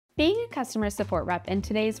Being a customer support rep in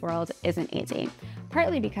today's world isn't easy,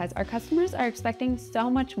 partly because our customers are expecting so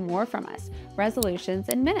much more from us: resolutions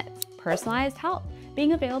in minutes, personalized help,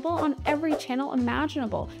 being available on every channel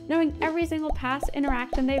imaginable, knowing every single past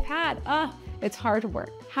interaction they've had. It's hard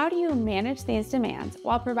work. How do you manage these demands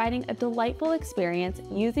while providing a delightful experience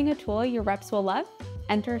using a tool your reps will love?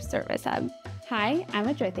 Enter Service Hub. Hi, I'm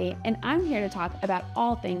Adriti, and I'm here to talk about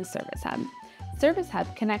all things Service Hub. Service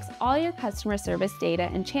Hub connects all your customer service data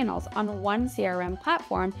and channels on one CRM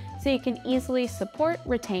platform so you can easily support,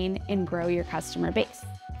 retain, and grow your customer base.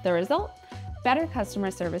 The result? Better customer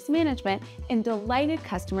service management and delighted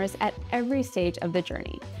customers at every stage of the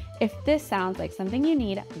journey. If this sounds like something you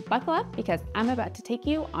need, buckle up because I'm about to take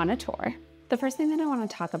you on a tour. The first thing that I want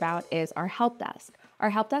to talk about is our help desk. Our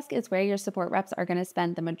help desk is where your support reps are going to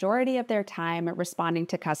spend the majority of their time responding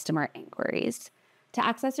to customer inquiries. To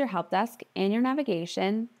access your help desk in your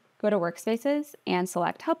navigation, go to Workspaces and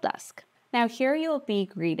select Help Desk. Now here you'll be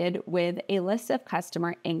greeted with a list of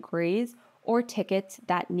customer inquiries or tickets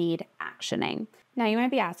that need actioning. Now you might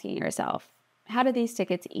be asking yourself, how do these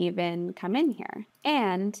tickets even come in here?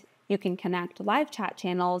 And you can connect live chat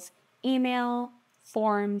channels, email,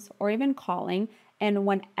 forms, or even calling. And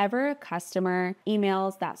whenever a customer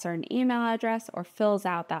emails that certain email address or fills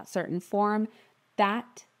out that certain form,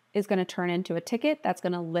 that is going to turn into a ticket that's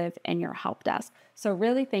going to live in your help desk. So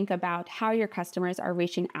really think about how your customers are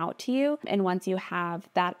reaching out to you. And once you have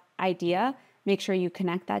that idea, make sure you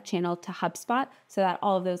connect that channel to HubSpot so that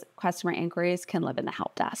all of those customer inquiries can live in the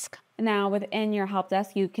help desk. Now within your help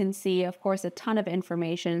desk, you can see, of course, a ton of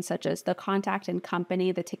information such as the contact and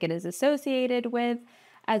company the ticket is associated with,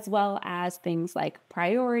 as well as things like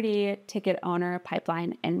priority, ticket owner,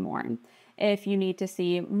 pipeline, and more. If you need to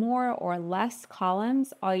see more or less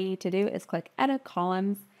columns, all you need to do is click Edit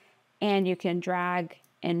Columns, and you can drag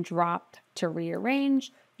and drop to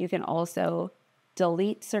rearrange. You can also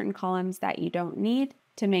delete certain columns that you don't need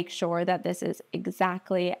to make sure that this is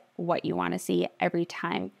exactly what you want to see every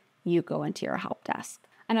time you go into your help desk.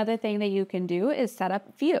 Another thing that you can do is set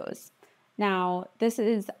up views. Now, this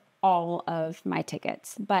is all of my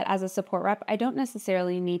tickets, but as a support rep, I don't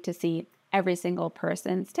necessarily need to see every single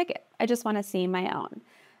person's ticket. I just want to see my own.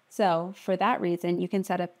 So for that reason, you can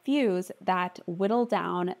set up views that whittle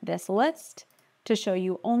down this list to show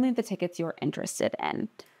you only the tickets you're interested in.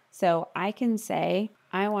 So I can say,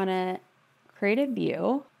 I want to create a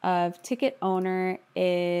view of ticket owner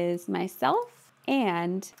is myself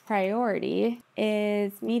and priority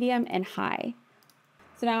is medium and high.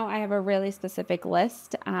 So now I have a really specific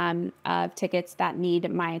list of tickets that need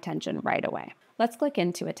my attention right away. Let's click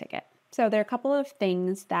into a ticket. So there are a couple of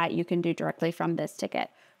things that you can do directly from this ticket.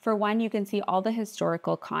 For one, you can see all the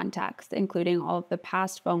historical context, including all of the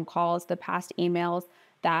past phone calls, the past emails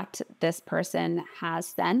that this person has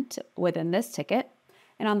sent within this ticket.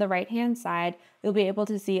 And on the right-hand side, you'll be able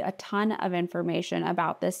to see a ton of information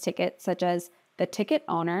about this ticket, such as the ticket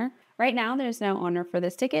owner. Right now, there's no owner for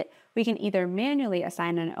this ticket. We can either manually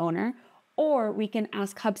assign an owner, or we can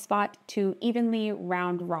ask HubSpot to evenly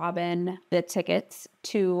round robin the tickets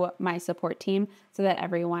to my support team so that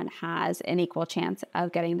everyone has an equal chance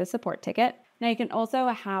of getting the support ticket. Now you can also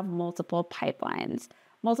have multiple pipelines.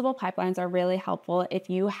 Multiple pipelines are really helpful if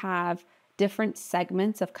you have different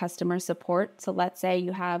segments of customer support. So let's say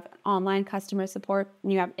you have online customer support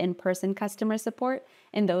and you have in-person customer support,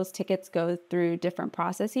 and those tickets go through different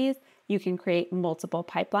processes. You can create multiple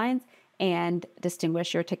pipelines and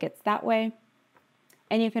distinguish your tickets that way.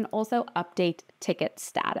 And you can also update ticket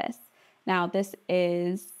status. Now, this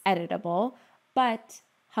is editable, but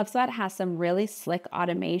HubSpot has some really slick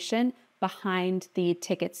automation behind the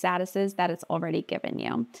ticket statuses that it's already given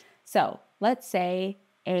you. So let's say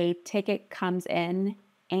a ticket comes in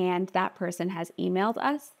and that person has emailed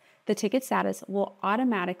us. The ticket status will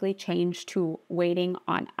automatically change to waiting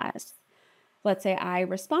on us. Let's say I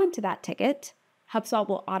respond to that ticket. HubSpot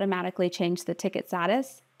will automatically change the ticket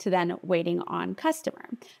status to then waiting on customer.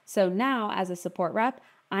 So now as a support rep,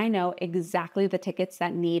 I know exactly the tickets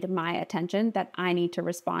that need my attention that I need to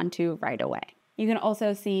respond to right away. You can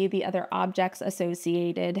also see the other objects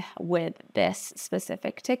associated with this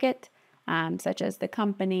specific ticket, such as the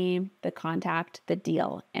company, the contact, the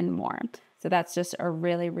deal, and more. So that's just a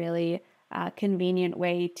really convenient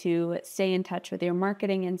way to stay in touch with your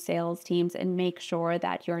marketing and sales teams and make sure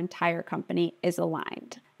that your entire company is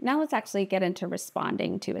aligned. Now let's actually get into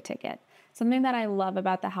responding to a ticket. Something that I love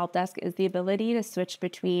about the help desk is the ability to switch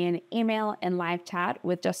between email and live chat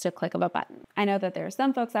with just a click of a button. I know that there are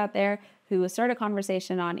some folks out there who start a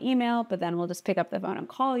conversation on email, but then will just pick up the phone and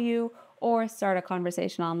call you, or start a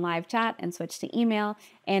conversation on live chat and switch to email.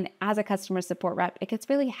 And as a customer support rep, it gets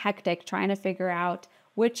really hectic trying to figure out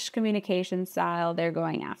which communication style they're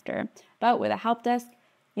going after. But with a help desk,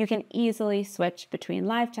 you can easily switch between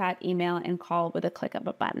live chat, email, and call with a click of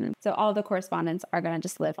a button. So all the correspondence are going to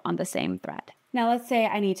just live on the same thread. Now let's say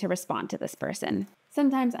I need to respond to this person.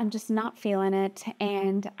 Sometimes I'm just not feeling it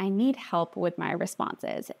and I need help with my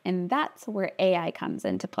responses. And that's where AI comes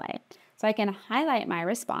into play. So I can highlight my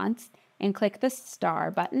response and click the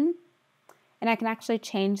star button, and I can actually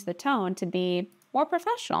change the tone to be more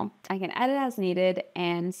professional. I can edit as needed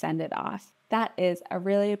and send it off. That is a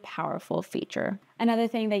really powerful feature. Another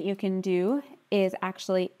thing that you can do is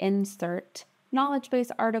actually insert knowledge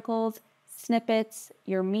base articles, snippets,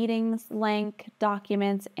 your meetings link,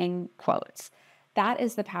 documents, and quotes. That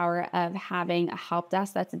is the power of having a help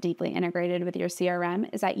desk that's deeply integrated with your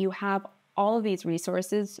CRM, is that you have all of these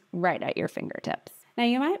resources right at your fingertips. Now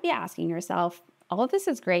you might be asking yourself, all of this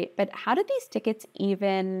is great, but how did these tickets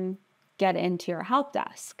even get into your help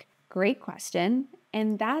desk? Great question.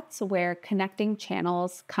 And that's where connecting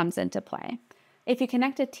channels comes into play. If you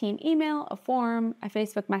connect a team email, a forum, a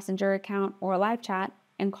Facebook Messenger account, or a live chat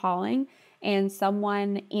and calling, and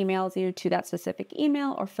someone emails you to that specific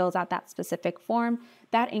email or fills out that specific form,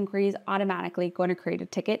 that inquiry is automatically going to create a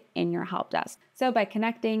ticket in your help desk. So by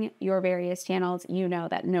connecting your various channels, you know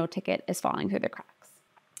that no ticket is falling through the cracks.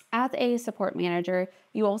 As a support manager,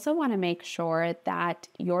 you also want to make sure that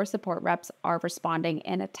your support reps are responding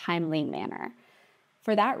in a timely manner.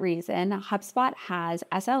 For that reason, HubSpot has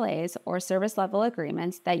SLAs, or service level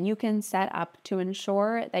agreements, that you can set up to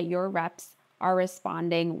ensure that your reps are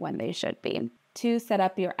responding when they should be. To set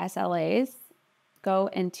up your SLAs, go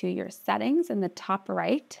into your settings in the top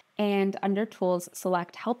right, and under Tools,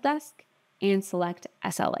 select Help Desk and select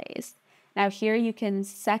SLAs. Now here you can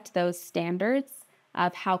set those standards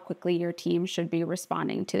of how quickly your team should be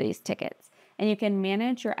responding to these tickets. And you can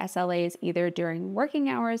manage your SLAs either during working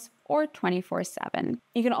hours or 24/7.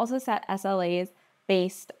 You can also set SLAs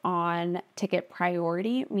based on ticket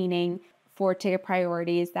priority, meaning for ticket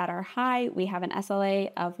priorities that are high, we have an SLA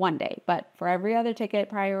of 1 day, but for every other ticket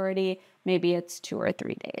priority, maybe it's 2 or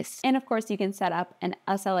 3 days. And of course, you can set up an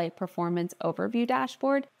SLA performance overview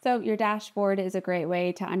dashboard. So your dashboard is a great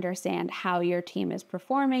way to understand how your team is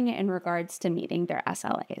performing in regards to meeting their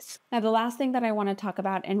SLAs. Now, the last thing that I want to talk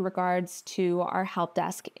about in regards to our help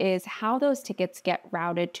desk is how those tickets get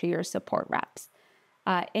routed to your support reps.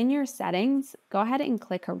 In your settings, go ahead and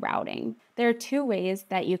click routing. There are 2 ways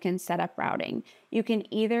that you can set up routing. You can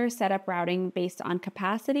either set up routing based on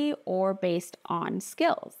capacity or based on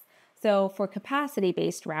skills. So for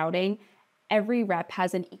capacity-based routing, every rep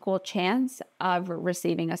has an equal chance of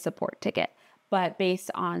receiving a support ticket. But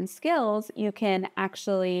based on skills, you can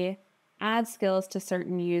actually add skills to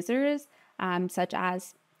certain users, such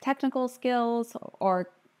as technical skills or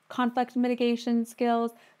conflict mitigation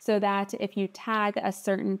skills, so that if you tag a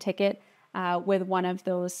certain ticket with one of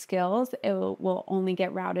those skills, it will only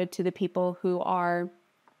get routed to the people who are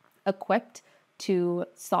equipped to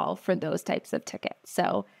solve for those types of tickets.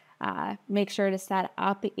 So make sure to set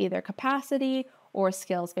up either capacity or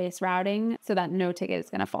skills-based routing so that no ticket is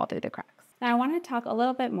going to fall through the cracks. Now I want to talk a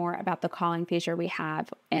little bit more about the calling feature we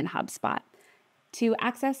have in HubSpot. To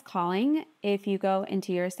access calling, if you go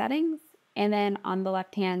into your settings, and then on the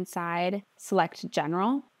left-hand side, select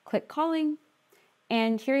General, click Calling,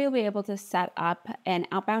 and here you'll be able to set up an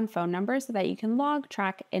outbound phone number so that you can log,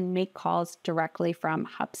 track, and make calls directly from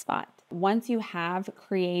HubSpot. Once you have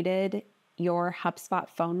created your HubSpot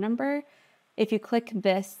phone number, if you click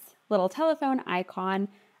this little telephone icon,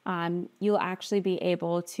 you'll actually be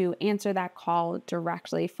able to answer that call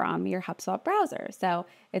directly from your HubSpot browser. So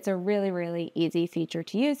it's a really, really easy feature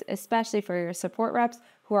to use, especially for your support reps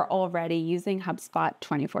who are already using HubSpot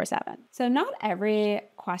 24/7. So not every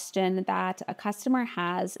question that a customer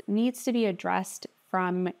has needs to be addressed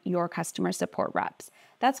from your customer support reps.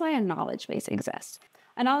 That's why a knowledge base exists.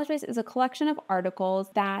 A knowledge base is a collection of articles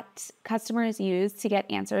that customers use to get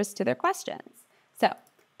answers to their questions. So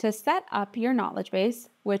to set up your knowledge base,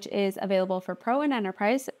 which is available for Pro and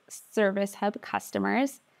Enterprise Service Hub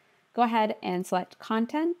customers, go ahead and select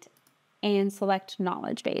Content and select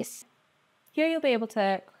Knowledge Base. Here you'll be able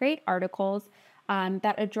to create articles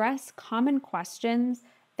that address common questions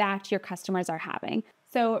that your customers are having.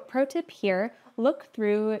 So pro tip here, look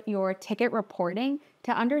through your ticket reporting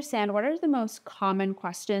to understand what are the most common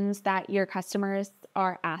questions that your customers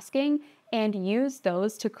are asking, and use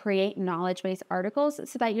those to create knowledge base articles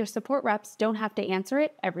so that your support reps don't have to answer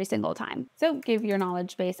it every single time. So give your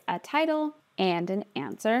knowledge base a title and an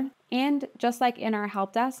answer. And just like in our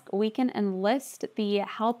help desk, we can enlist the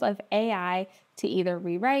help of AI to either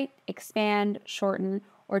rewrite, expand, shorten,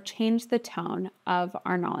 or change the tone of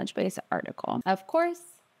our knowledge base article. Of course,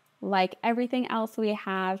 like everything else we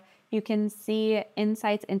have, you can see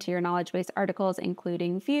insights into your knowledge base articles,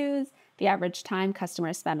 including views, the average time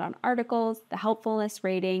customers spend on articles, the helpfulness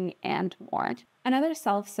rating, and more. Another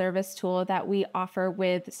self-service tool that we offer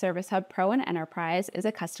with Service Hub Pro and Enterprise is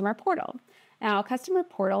a customer portal. Now, a customer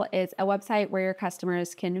portal is a website where your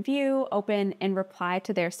customers can view, open, and reply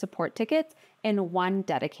to their support tickets in one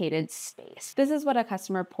dedicated space. This is what a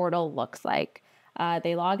customer portal looks like.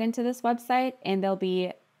 They log into this website and there'll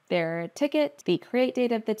be their ticket, the create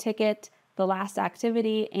date of the ticket, the last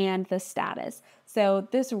activity, and the status. So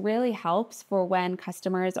this really helps for when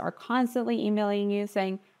customers are constantly emailing you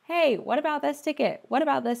saying, hey, what about this ticket? What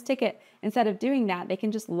about this ticket? Instead of doing that, they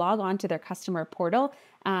can just log on to their customer portal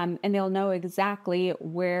and they'll know exactly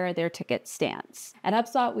where their ticket stands. At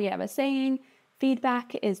HubSpot, we have a saying,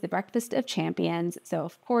 feedback is the breakfast of champions. So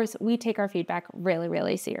of course, we take our feedback really,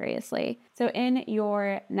 really seriously. So in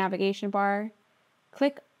your navigation bar,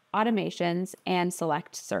 click automations and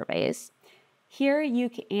select surveys. Here you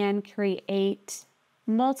can create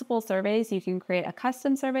multiple surveys. You can create a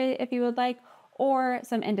custom survey if you would like, or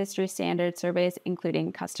some industry standard surveys,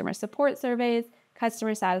 including customer support surveys,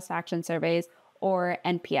 customer satisfaction surveys, or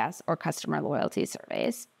NPS or customer loyalty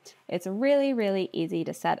surveys. It's really, really easy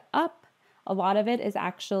to set up. A lot of it is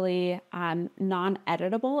actually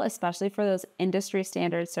non-editable, especially for those industry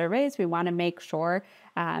standard surveys. We want to make sure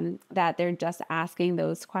that they're just asking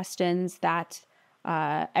those questions that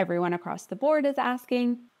everyone across the board is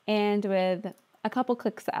asking. And with a couple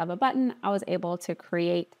clicks of a button, I was able to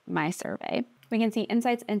create my survey. We can see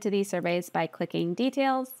insights into these surveys by clicking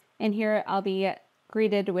details. And here I'll be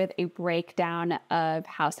greeted with a breakdown of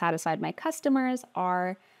how satisfied my customers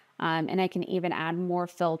are. And I can even add more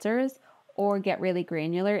filters or get really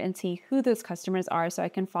granular and see who those customers are so I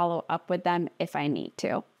can follow up with them if I need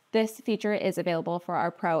to. This feature is available for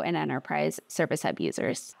our Pro and Enterprise Service Hub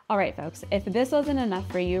users. All right, folks, if this wasn't enough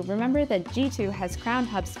for you, remember that G2 has crowned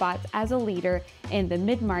HubSpot as a leader in the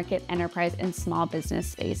mid-market, enterprise, and small business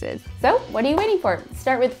spaces. So what are you waiting for?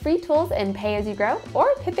 Start with free tools and pay as you grow,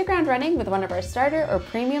 or hit the ground running with one of our starter or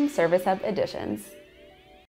premium Service Hub editions.